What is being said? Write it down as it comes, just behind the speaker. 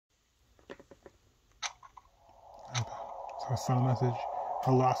a final message.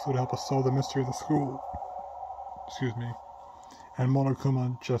 Our last would help us solve the mystery of the school. Excuse me. And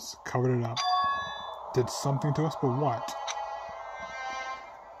Monokuma just covered it up. Did something to us, but what?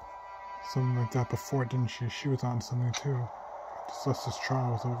 Something like that before, didn't she? She was on something too. Just as this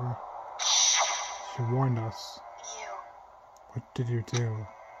trial was over. She warned us. What did you do?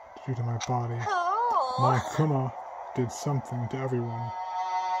 What did you do to my body? Monokuma did something to everyone.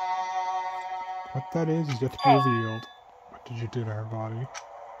 What that is yet to be revealed. What did you do to her body?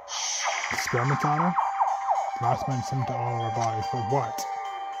 Experiment on her? The mastermind sent to all of our bodies, but what?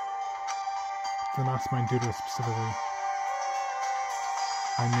 What did the mastermind do to us specifically?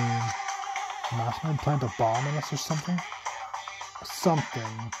 I mean, the mastermind plant a bomb on us or something?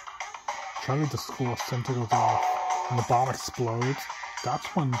 Something. Try to leave the school, something goes off, and the bomb explodes. That's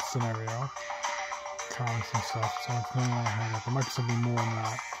one scenario. Comics and stuff, so it's no longer heard of. There might be something more than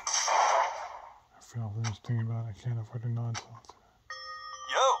that. I feel I'm just thinking about it. I can't afford to nonsense.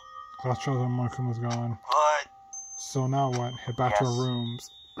 Yo! Last trial on Monokuma was gone. What? So now what? Head back to our rooms.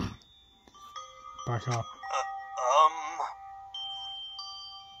 Back up.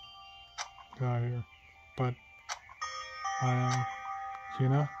 Get out of here. But I am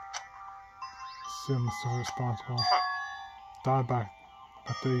Hina. Sim is still responsible. Died back.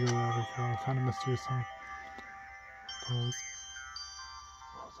 But there you go, there we go. Kind of mysterious thing. Suppose.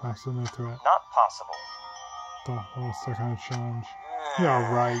 That's a new threat. Not possible. The whole that kind of challenge.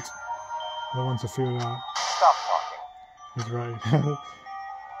 Yeah, right. The ones who figured it out. Stop talking. He's right.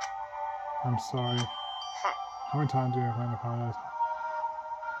 I'm sorry. How many times do you plan to apologize?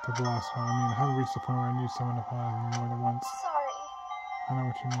 The last one. I mean, I haven't reached the point where I need someone to apologize more than once. Sorry. I know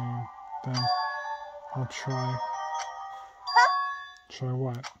what you mean. Then, I'll try. Try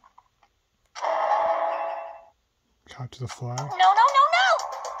what? Capture the flag? No.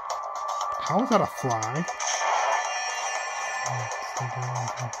 How is that a flag?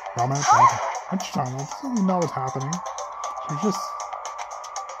 Ramen? I'm just trying to really know what's happening. She's just...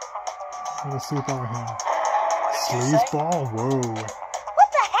 With a sleepball him. Sleazeball? Whoa. What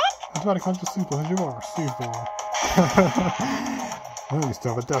the heck? I'm about to catch the sleepball. You are. Sleazeball. I you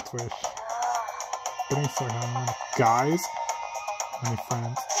still have a death wish. But it's like, guys? Any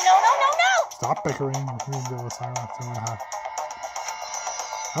friends? No. Stop bickering.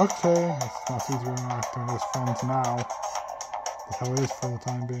 Okay, that's not easier than acting as friends now. That's how it is for the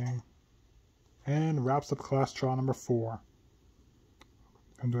time being. And wraps up class trial number 4.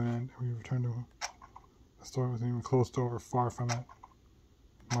 Come to an end. We return to the story wasn't even close to over, far from it.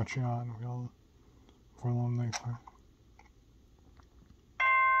 Marching on, we all for a long next time.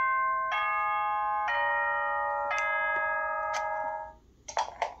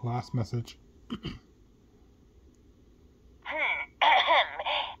 Last message.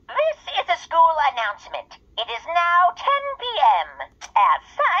 This is a school announcement. It is now 10 p.m. As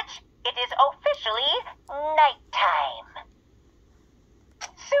such, it is officially nighttime.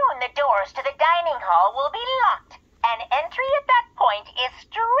 Soon the doors to the dining hall will be locked, and entry at that point is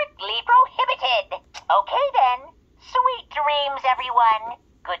strictly prohibited. Okay then. Sweet dreams, everyone.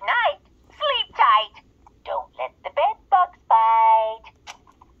 Good night. Sleep tight. Don't let the bed bugs bite.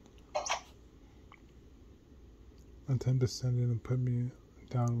 Then descended and put me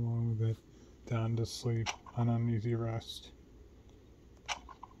down along with it, down to sleep, an uneasy rest.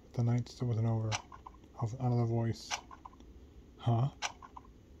 The night still wasn't over. Another voice. Huh?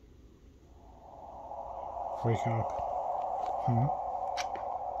 Wake up.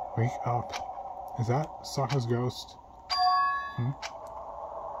 Wake up. Is that Saka's ghost?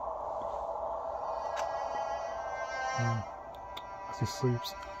 As he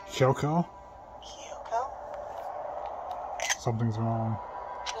sleeps. Kyoko? Something's wrong.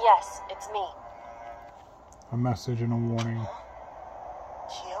 Yes, it's me. A message and a warning.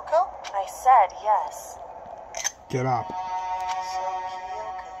 Kyoko? I said yes. Get up. So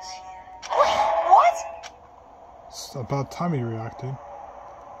Kyoko's here. Wait, what? It's about time he reacted.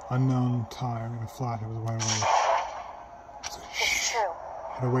 Unknown time in a flash, it was right away. It's true.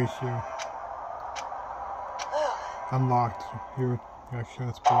 Had to wake you. Unlocked. You actually,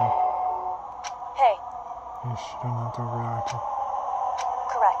 that's pretty. Hey. You don't have to overreact.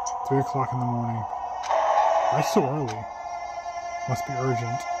 Correct. 3 o'clock in the morning. Why so early? Must be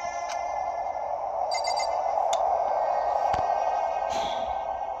urgent.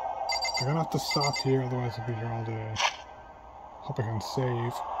 You're gonna have to stop here, otherwise I'll be here all day. Hope I can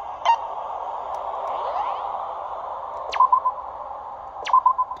save.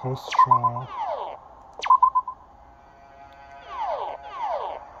 Post-trial.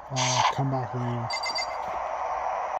 Come back later.